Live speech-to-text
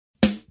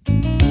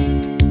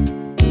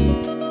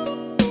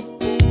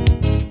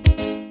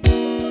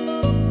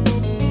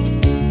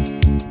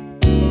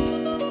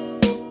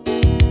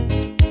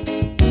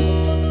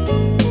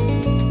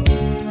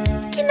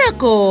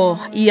nako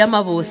ya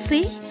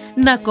mabosi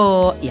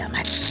nako ya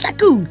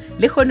mahlakong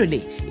le kgono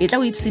le e tla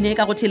o ipsine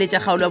ka go theletša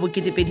kgaolo ya bo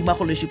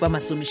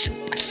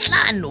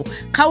 2025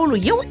 kgaolo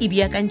yeo e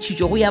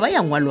beakantšhitšwe go ya ba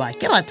ya ngwalwa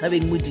ke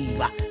Rethabile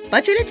Modiba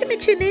ba tšweletše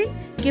metšhineng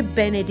ke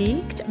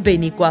Benedict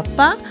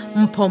Benikwapa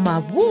Mpho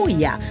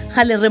Maboya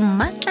ga le re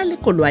Mmatla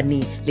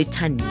Lekolwane le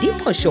Thandi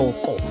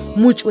Phoshoko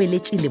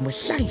motšweletši le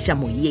mohlagiša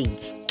moyeng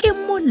ke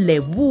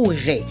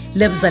Moleboge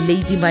Lebza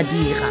Lady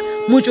Madira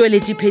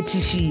motšweletši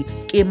phetiši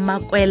ke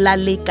Makwela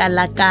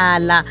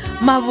Lekalakala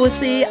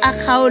mabose a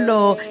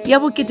kgaolo ya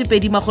bo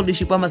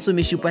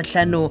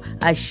 2025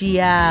 a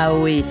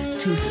šiawe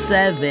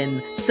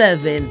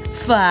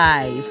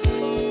 2775.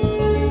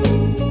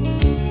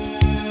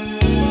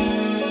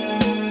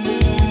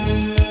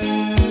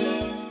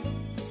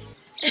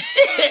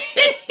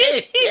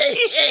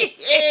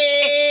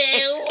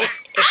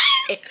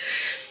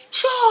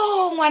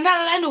 Ngwana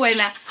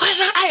wena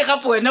ai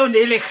gape wena o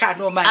ne le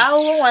khano man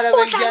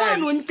o tla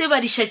bana o nte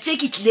ba di shatse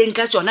ke tlileng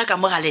ka tsona ka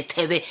mogale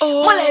thebe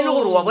mola ile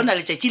gore wa bona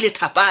letšatši le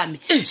thapame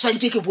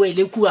swantse ke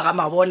boele kua ga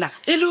mabona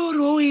e le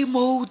gore o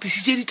imo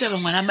tisitse ditaba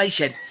ngwana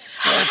maishane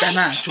ga ba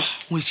tanatswa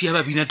ngwetsi ya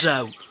babina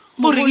tau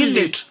mo re ke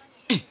letho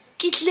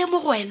ke tlile mo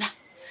go wena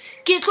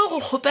ke tlo go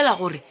kgopela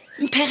gore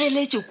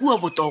mphegeletse kua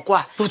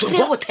botokwa re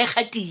go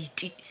thega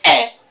Titi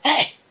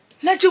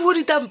na tse bo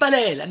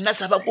ditampalela nna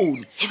sa ba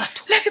kone e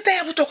batho la ke ta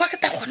ya botokwa ke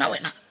ta kgona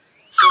wena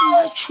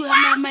o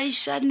tshwana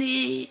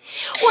maishane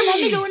o na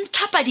le o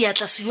ntlhapa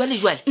diatla se jwale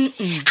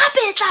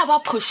gape e tla ba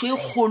phosho e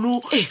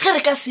kgolo ge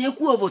re ka se ye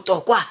kua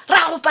botokwa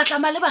ra go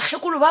patlama le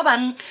bagekolo ba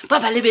bang ba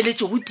ba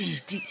lebeletse go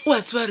Titi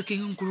wa tseba re ke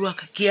nkolo wa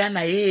ka ke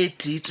yana e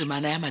Titi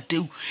mana ya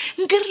Mateu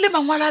nke re le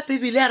mangwala a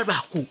Bibele ya re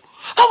bako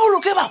ba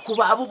boloke bako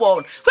ba bo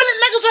bona wena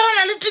nna ke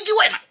tswana le Tiki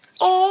wena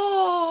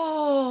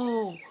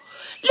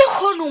le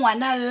khono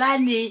ngwana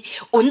lane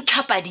o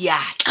ntlhapa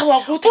diatla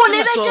o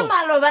lebetse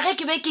maloba ge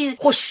ke be ke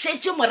go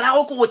shetse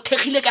morago ke go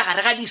thegile ka gare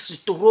ga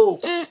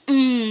disetoroko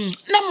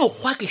nna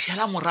mogwa ke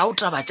šala morago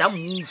taba tša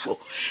mmušo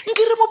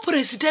nke re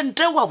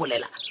mopresidente wa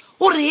bolela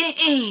o re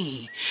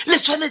le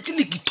tshwanetse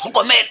le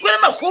kithokomele wena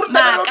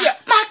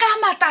maka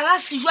matala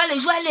se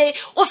jwale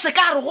o se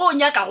ka re go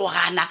nyaka go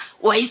gana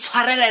wa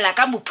itshwarelela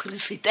ka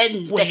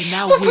mopresidente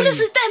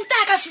mopresidente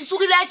a ka se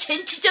tsogile a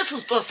tšhentšhitše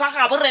sesto sa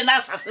gabo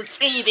rena sa se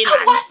tsebe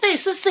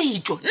se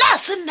setšo na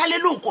se nna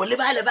leloko le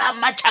ba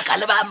Machaka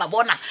le ba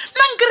Mabona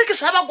nna nkere ke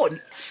sa ba kone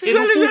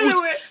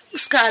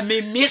ska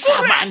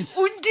memesa man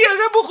o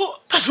diega bogo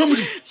patho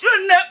modi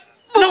yona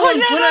go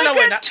ntšholela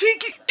wena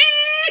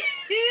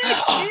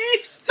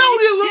na o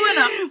le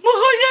wena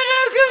mogonyana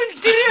ka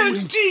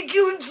Tiki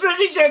o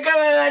ntsegiša ka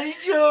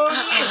bagadišo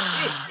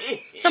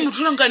na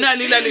motho nka ne a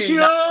lela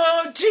lena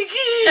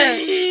Tiki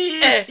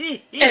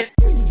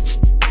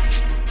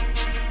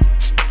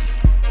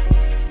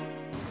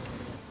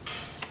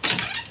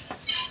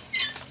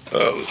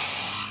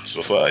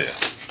Sofia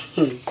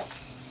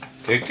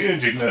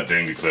ekenje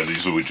kunadenge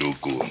kusalisho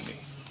gomme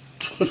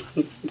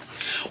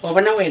wa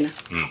bona wena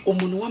o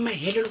mone wa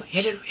mahelelo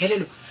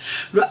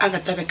lo a nga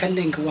tabe ka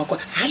nneng wa kwa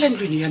hala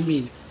ndlwini ya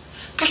mina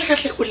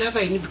kahle o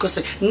laba yini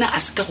because nna a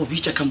se ka go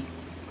bitša ka mo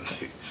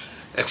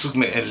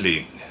eksukume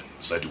endling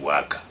sadi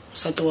waka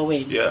sato wa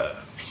wena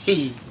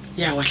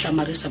ya wa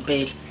hlamarisa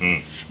pele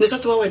ne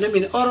sato wa wena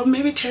mina or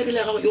maybe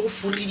therele ga e go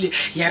furile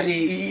ya re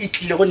e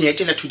tlile go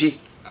neetela today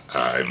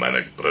ai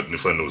mana brat ni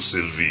fano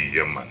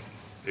Sylvia man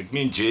ek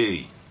mean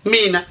Jay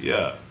mina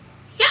yeah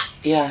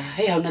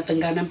hey awuna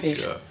tangana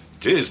mpela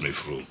Jay is my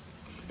from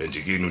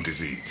enjikini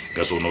undisi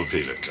ngasona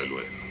uphela hlalo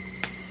wena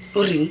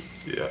uring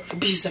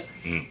biza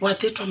wa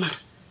tetwa mara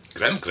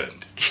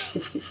grand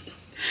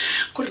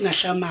kuri na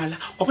hlamala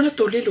wa bona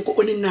tolele ko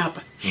oni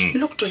napa ni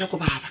lokuthola ko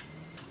baba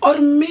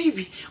or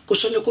maybe ko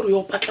sone ko re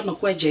yo patla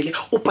makwa jele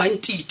o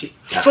pantite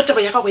fota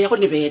ba ya ga go ya go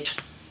nebetha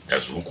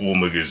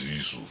yasukuma ke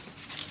zisu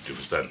you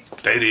understand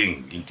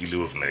tiding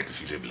intile of like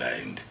feel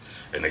blind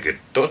and I get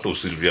toto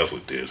Sylvia for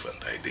tale van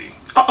tiding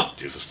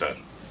you understand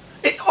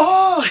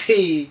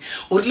hey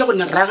o rile go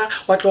nraga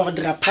wa tlo go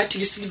dira party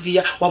le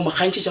Sylvia wa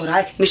mogantšhe ja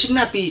gore ne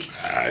shina pele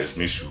is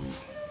me sure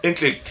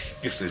entle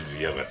ke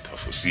Sylvia ba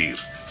tafosir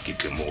ke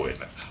tle mo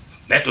wena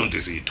neto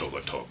ndisi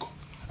thoko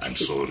I'm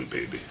sorry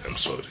baby I'm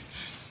sorry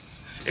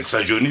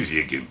exajoni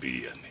vie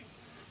gembi yani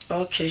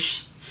okay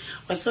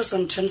waspa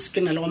sometimes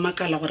ke na le go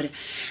makala gore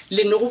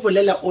le no go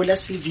bolela o la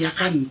Sylvia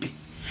gampe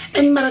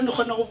en mara no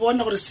gona go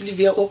bona gore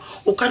Sylvia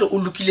o ka re o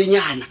lokile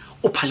nyana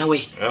o phala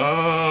wena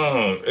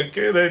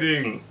ke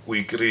riding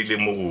we create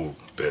mo go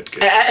bad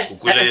girl o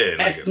kwele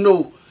yena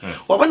no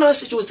wa bona wa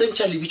se tšo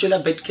tsentšha le bitšo la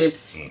bad girl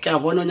ke a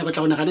bona nya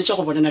batla go naganetša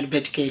go bona na le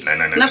bad girl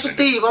na se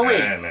teba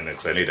wena na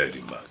tsanela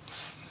di ma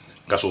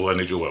ka so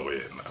wane jo wa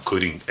wena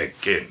according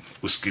again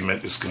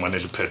uskimane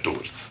le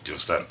Phetola do you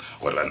understand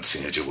wa la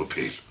ntsenya je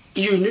bophelo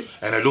you know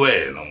ana le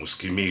wena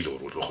muskimile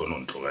gore o tlo gona o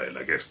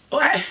ntlogela ke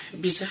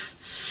bisa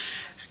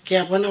ke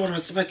a bona gore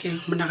tseba ke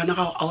monagano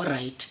ga all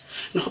right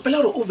ne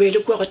gopela gore o beele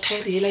kwa go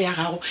tire ela ya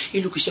gago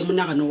e lokishe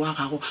monagano wa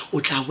gago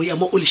o tla boya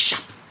mo o le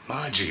sharp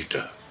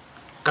majita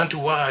kanti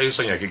wa yo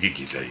sanya ke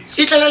gigitla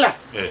iso itlalela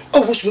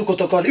o bo se go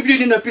tokana e bile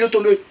le napile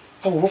tolwe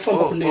Awu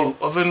ufamba kunene.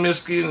 Oven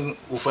meskin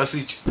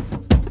ufasitshi.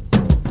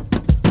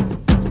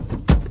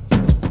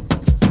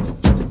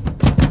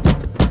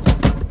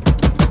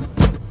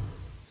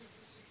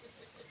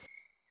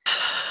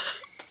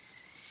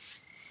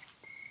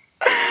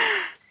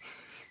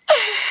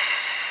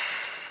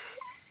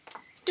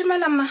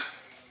 Dumelang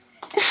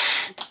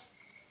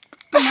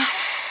Mama.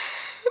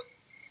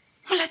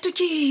 Molato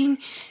ke eng?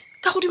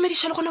 Ka go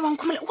dumediša le gona wa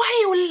nkhomela.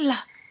 Why o lla?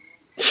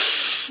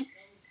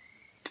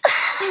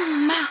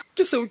 Ma.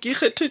 Ke seo ke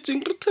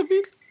ikgethetseng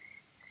Rethabile.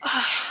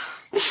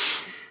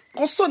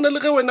 Go swana le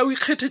ge wena o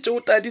ikgethetse o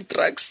taa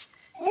di-drugs.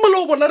 Mola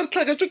o bona re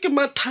tlhagetswe ke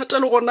mathata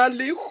le gona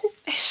lego.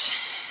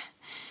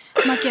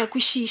 Ma ke a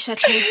kwešiša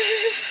tlhe.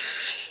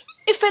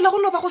 E fela go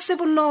no ba go se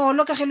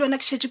bonolo ka ge le wena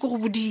ke šetse ke go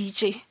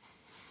boditše.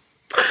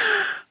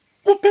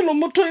 Bophelo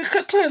motho a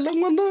ikgethela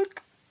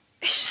ngwanaka.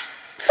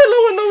 Fela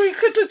wena o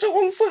ikgethetse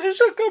go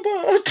nsagiša ka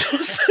batho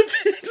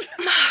Rethabile.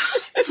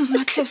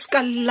 Ma tlhe o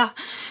ska lla.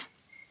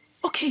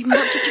 Okay, ma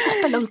ke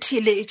gopela o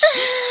ntheeletše.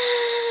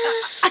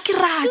 A ke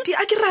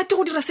rate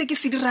go dira se ke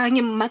se dirang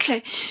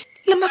mmatlhe.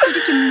 Le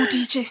masedi ke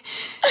mmoditše.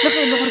 Le ge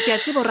e le gore ke a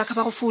tseba gore a ka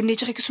ba go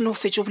founetse ge ke sone go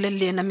fetse o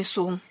bolelele yena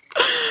mesong.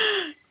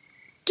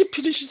 Ke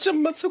phedišitše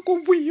Mmatsheko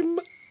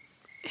boima.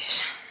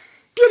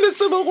 Bjale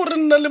tseba gore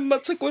nna le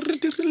Mmatsheko re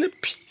dirile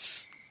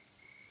peace.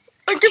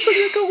 A ke sa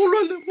nyaka go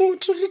lwa le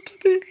motho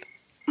Rethabile.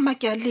 Ma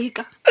ke a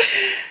leka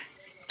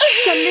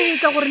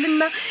gore le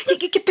nna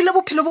ke phela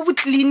bophelo bo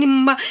clean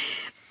mma.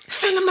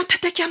 Fela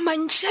mathata ke a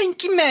mantši a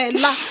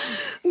nkimela.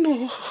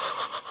 No,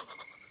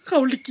 ga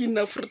o leke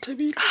enough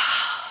Rethabile.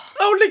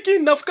 Ga o leke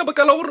enough ka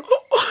baka la gore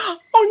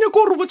a o nyaka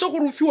gore o botsa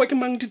gore o fiwa ke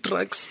mang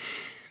di-drugs.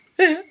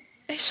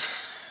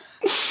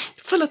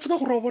 Fela tseba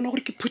gore o bona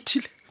gore ke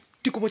phuthile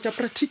dikobo tša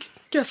pratic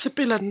ke a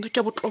sepela nna ke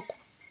a botloko.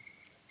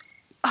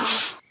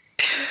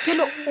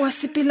 Pelo wa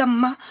sepela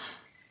mma.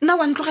 Na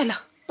wa ntlogela?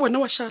 Wena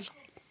wa šala.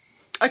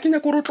 A ke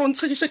nyaka gore o tlo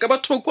ntshegiše ka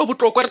batho ba kua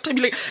botlokwa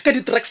Rethabile ka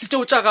di-drugs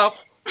tšeo tša gago.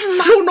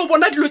 Le o no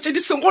bona dilo tše di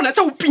seng gona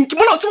tša o pinki.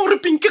 Mola o tseba gore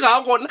pinki ga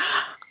a gona.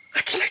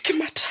 A ke nyake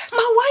mathata. Ma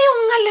wa yo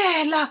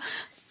ngalela.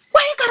 Wa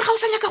e ka re ga o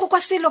sa nyaka go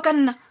kwa selo ka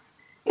nna.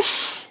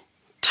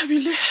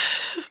 Thabile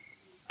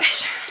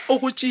o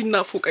gotše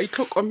enough o ka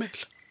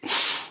itlhokomela.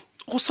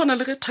 Go swana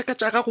le ge thaka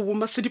tša gago bo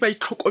masedi ba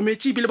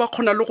itlhokometse ebile ba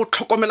kgona le go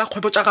tlhokomela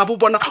kgwebo tša gabo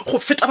bona go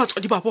feta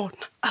batswadi ba bona.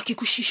 A ke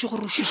kwešiše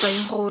gore o šupa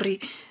eng gore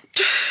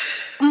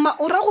mma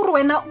o ra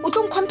gore wena o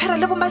tlo nkhomphera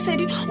le bo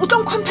masedi, o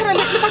tlo nkhomphera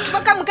le batho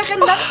ba ka moka ge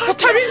nna.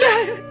 Thabile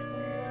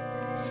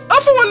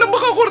a fa wa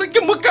lemoga gore ke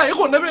mokae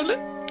gona bele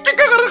ke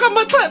ka gare ga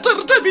mathata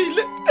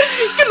Rethabile.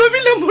 Ke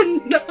lobile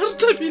monna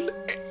Rethabile.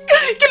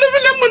 Ke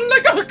lobile monna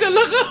ka baka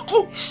la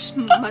gago.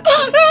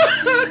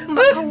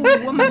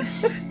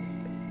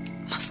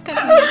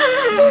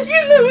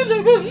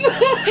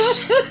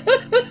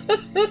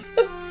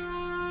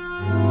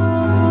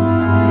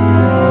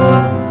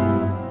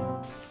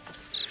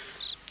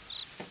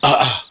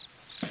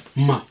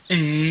 Ma.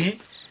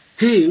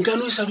 Hey, nka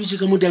no sa lutse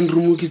ka mo dan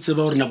room ke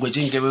tseba gore nako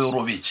tšeng ke be o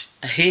robetse.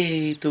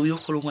 To yo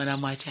kgolo ngwana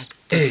Machaka.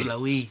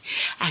 Phetola we.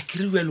 A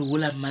kiriwe lo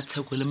gola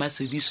Mmatsheko le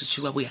Masediso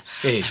tšhiba boya.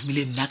 A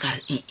mile nna ka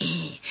re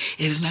e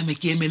re name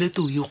ke emele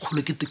to yo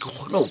kgolo ke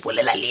kgona o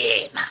bolela le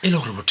yena. E le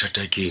gore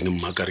bothata ke eng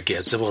mma ka re ke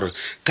a tseba gore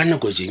ka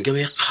nako tšeng ke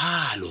be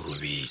kgale o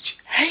robetse.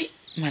 Hey,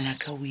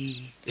 ngwanaka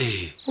we.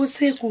 O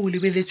se go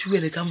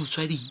lebeletswele ka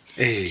motswadi.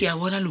 Ke a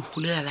bona le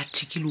golela la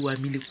tikile wa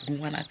mile ku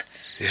ngwanaka.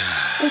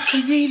 O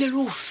tshwenyeile le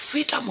o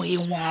feta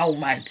moyeng wa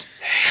man.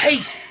 Hey,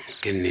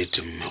 ke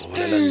nnete mma go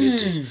bolela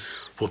nnete.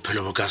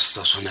 Bophelo bo ka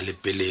sa swana le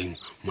peleng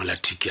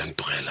molatiki ya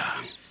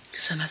ntogelang.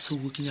 Ke sana se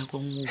o ke nyaka go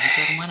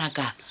botsa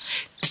ngwanaka.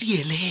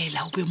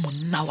 Tielela o be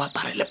monna wa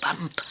parele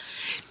pampa.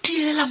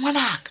 Tielela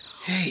ngwanaka.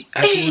 Hey,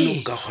 a ke bona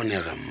o ka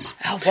kgonega mma.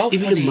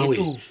 Ebile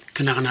mmawe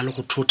ke nagana le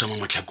go thota mo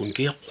matlhakong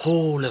ke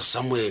kgole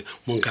somewhere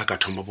mo nka ka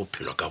thoma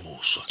bophelo ka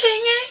boswa.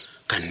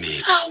 Ka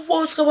nnete.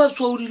 Wa ska ba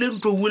tswa o rile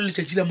ntlo o le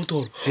tšatši la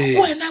motolo.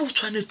 Wena o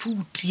tshwanetse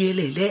o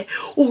tielele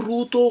o re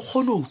o to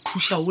kgone o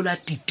thuša o la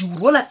Titi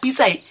o la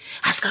pisa e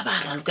a ska ba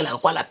ralokela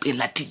kwa lapeng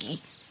la Tiki.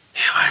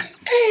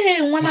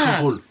 Ngwana.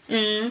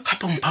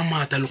 Gape mpha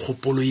maata le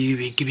kgopolo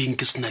e ke beng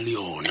ke sena le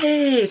yona.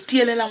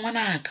 Tielela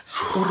ngwanaka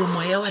gore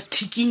moya wa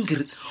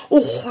Tikingri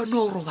o kgone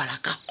o robala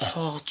ka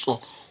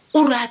khotso.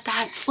 O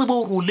rata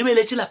tsebo o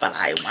lebeletse la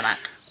palae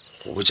ngwanaka.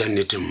 Go botsa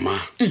nnete mma.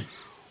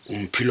 O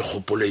mphile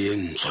kgopolo ye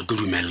ntshwa ke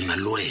dumelana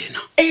le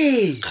wena.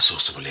 Ka seo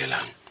se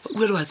bolelang.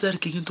 Wele wa tsare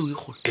ke ntho e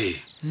kgolo.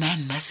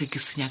 Nna se ke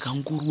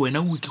senyakang gore wena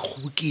o ke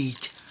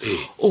kgoboketša.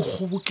 O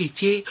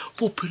kgoboketse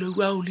bophelo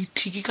wa o le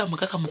Tiki ka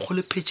moka ka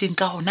mogole phetšeng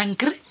ka gona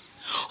nkre.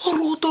 O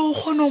re o to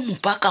kgona o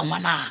mopaka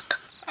ngwanaka.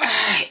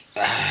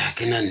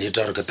 Ke na nnete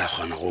gore ke ta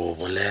kgona go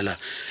bolela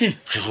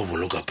ge go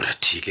boloka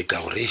pratique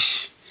ka gore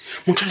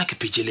motho la ke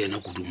phetse le ena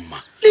kudu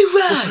mma.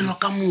 Bophelo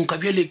ka moka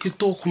bjale ke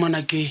to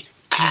khumana ke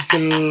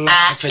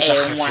fetša.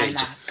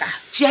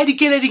 Tšea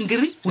dikele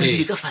dinkere o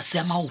ile ka fase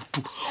ya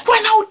maoto.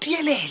 Wena o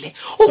tielele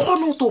o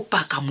kgone o to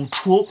paka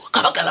motho o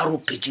ka baka la re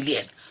o phetse le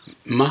ena.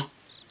 Mma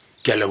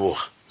ke a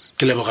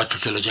leboga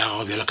tlhotlhelo ja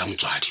gago bjalo ka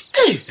motswadi.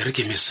 E re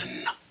ke me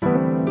senna.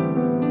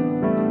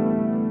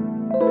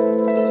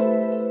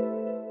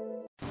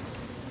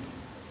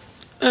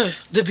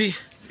 the b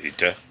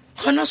Ita.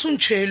 gana se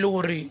ntšhele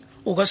gore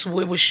o ka se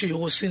boe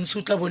bošego since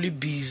o tla bo le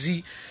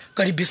busy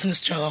ka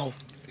di-business tša gago.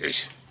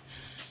 Eish.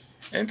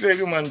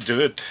 Entleke man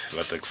Javet,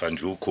 wat ek van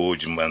jou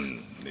coach man.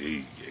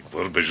 Hey, ek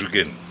word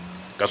bezoeken.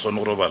 Ka sone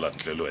go robala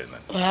ntle le wena.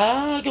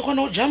 Ke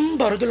kgona go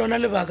jumpa gore ke lona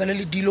lebaka le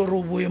le dilo gore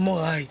o boe mo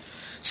gae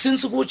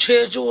since ko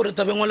tšhetše gore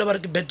tabeng ngwale ba re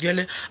ke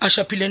betgele a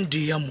shapileng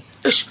dia mo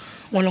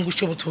ngwalang ko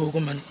tše bothoko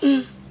man.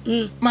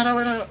 Mara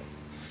wena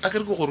a ke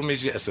re go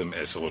rometse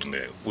SMS gore ne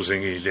o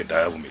sengile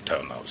da bo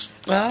Midtown House.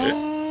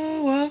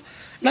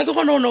 Na ke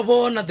kgona go no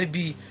bona the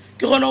b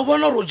ke kgona go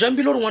bona gore o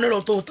jampile gore ngwane le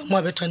o tota mo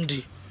a bethang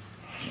dia.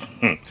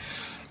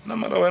 Na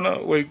mara wena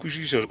wa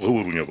ikušiša go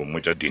o runya go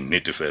mmotša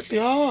dinnete fela.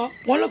 Ya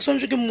ngwana ke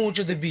swantse ke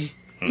mmotse the b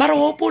mara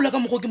wa opola ka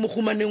mokgwa ke mo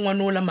humaneng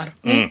ngwane ola mara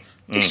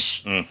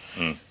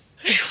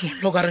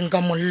lo ka reng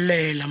ka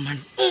mollela man.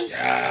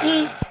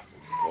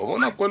 O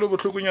bona kwele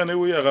botlhokonyana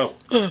eo ya gago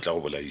tla go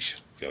bolaiša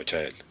ke o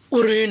tšhaela.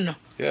 O rena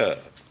ya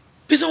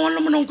bisa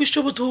ngwana mona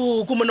nkwisitše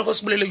bothoko mona go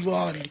se bolele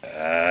jwale.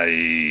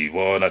 ai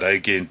bona da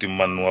ke enti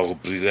man wa go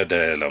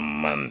brigadela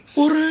man.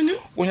 O reng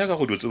O nyaka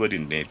go ditseba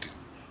dinnete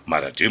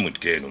mara tše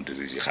motkene o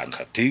ntse gaan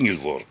ga ting il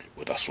word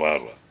o ta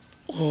swarwa.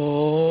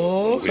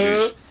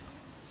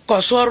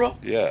 ka swarwa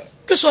ya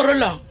ke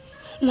swarelang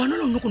ngwana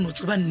le o nyako no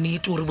tseba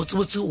nnete gore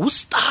botsebotse o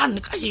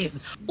stane ka yena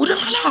o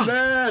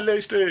diragalang.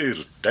 le ster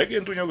da ke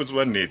ntse o nyaka go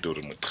tseba nnete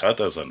gore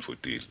mothata san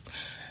fotile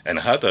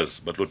and hatters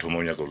ba tlo thoma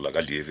o nyaka go la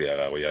ka lieve ya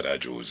gago ya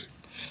rajoze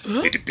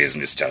le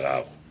di-business tša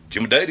gago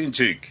jim didn't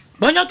check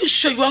ba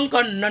nyakišiša jwang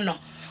ka nna na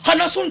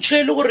gana se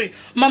ntšhele gore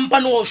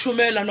mampane wa o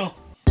šomela na.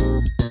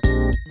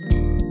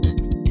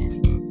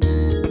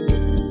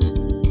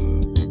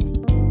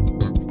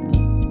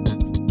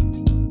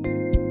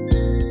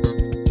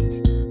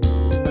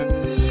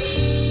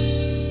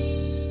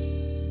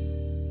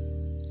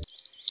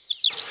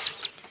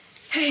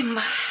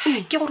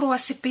 ke gore wa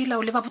sepela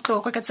o le ba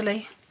botlhokwa ka tsela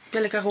e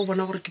bjale ka go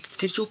bona gore ke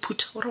feditše o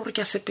phutha gore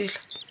ke a sepela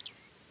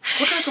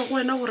go tla tlo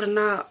go wena gore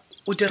na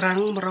o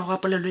dirang morago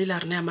ga polelo ile a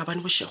rena ya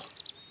maabane bošego.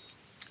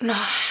 no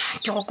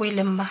ke go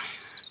kwele mma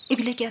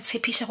ebile ke a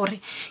tshepiša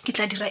gore ke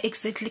tla dira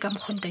exactly ka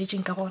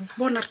mokgontaetseng ka gona.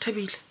 bona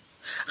Rethabile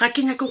ga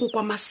ke nyake go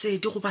kwa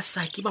masedi go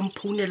basaki ba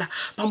mphounela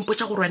ba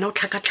mpotša gore wena o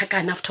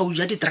tlhakatlhakane after o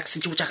ja di-drugs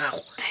tšeo tša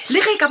gago le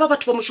ge e ka ba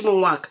batho ba mošomong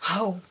wa ka.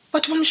 hao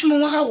batho ba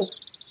mošomong wa gago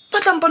ba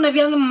tlampona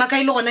bjang mma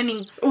ka e le gona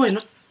neng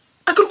wena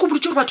a ke re ko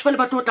boditse gore batho ba le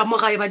batlo o tla mo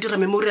gae ba dira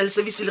memorial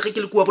service le ge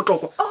ke le kua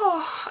botlokwa.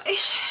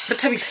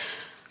 Rethabile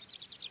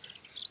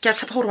ke a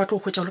tshepa gore batlo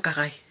o hwetša o le ka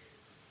gae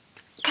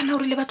kana o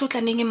rile batlo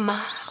tla neng mma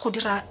go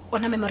dira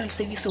ona memorial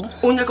service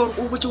o nyaka gore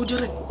o botse o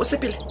direng o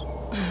sepele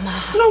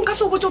no nka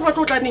se o botse gore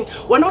batlo o tla neng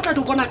wena o tla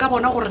di bona ka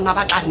bona gore na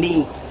ba tla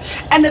neng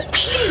and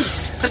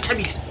please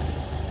Rethabile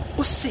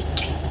o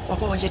seke wa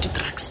ba wa ja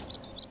di-drugs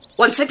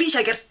wa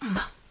ntshepiša kere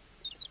mma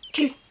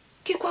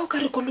ke kwa o ka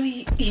re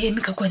koloi e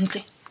eme ka kwa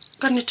ntle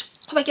ka nnete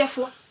go ba ke a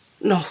foa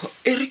no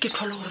e re ke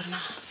tlhola gore na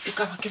e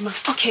ka ba ke mang.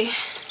 okay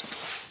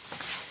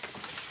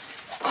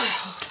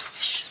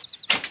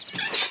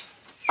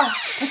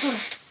Phetola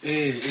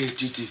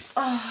Titi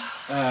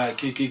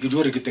ke di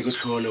gore ke te ke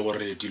tlhole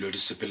gore dilo di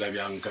sepela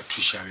bjang ka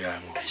thuša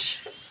bjang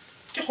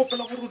ke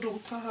gopela gore o di go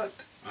thaka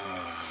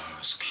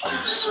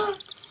skis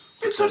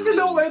ke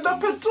tsebile wena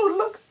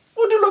Phetola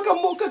o dilo ka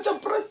moka tša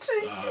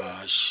prating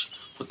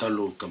go ta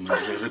loka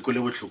mane re kwele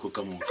botlhoko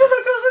ka moka jela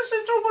ka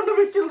gešetše o bona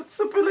be ke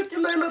sepele ke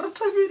laela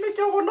Rethabile ke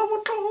a bona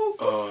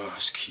botlhoko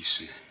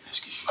skis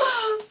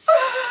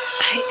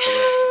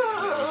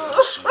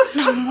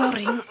na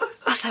mmoreng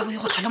a sa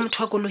boe go tlhola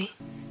motho wa koloi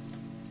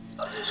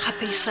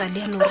gape e sa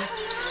le yanore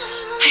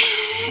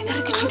e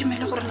re ke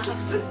tlhodumele gore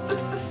nagatse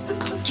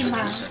ke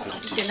mang go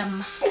ditela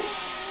mma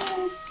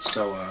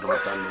ska wa re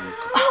ta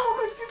loka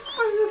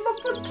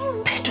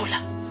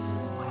Phetola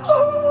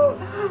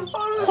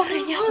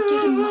gore nya go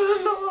ke mma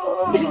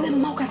e le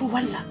mma o ka re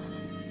walla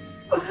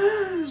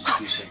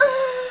skis e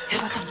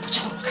ba ka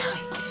motho wa gae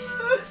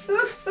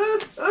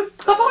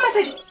papa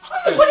masedi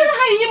go le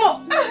ga eng mo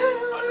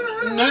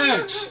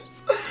net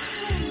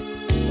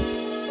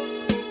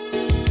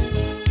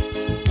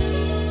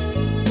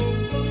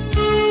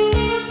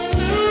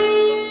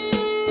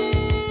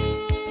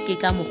ke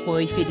ka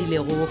mokgwa e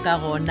fedilego ka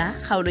gona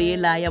kgaolo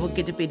yela ya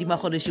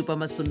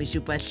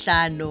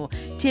bo2,775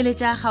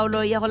 theeletša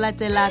kgaolo ya go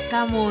latela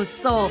ka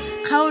moso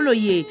kgaolo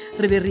ye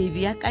re be re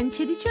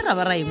beakantšheditše ra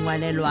ba ra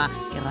engwalelwa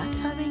ke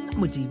Rethabile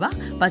Modiba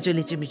ba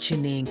tsweletše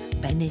metšhineng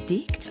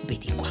Benedict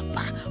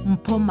Bedikwapa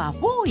Mpho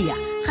Maboya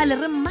ga le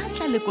re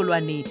Mmatla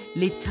Lekolwane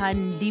le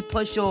Thandi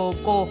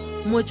Phoshoko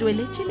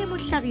motsweletše le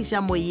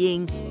mohlagiša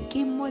moyeng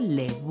ke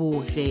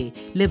Moleboge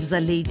Lebza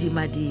Lady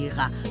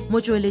Madira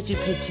motsweletše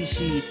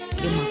phetiši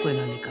ke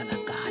Makwela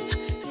Lekalakala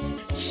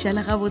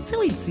šala gabotse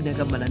o ipsina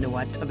ka manane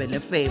wa Thabele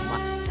Fema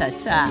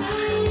thata.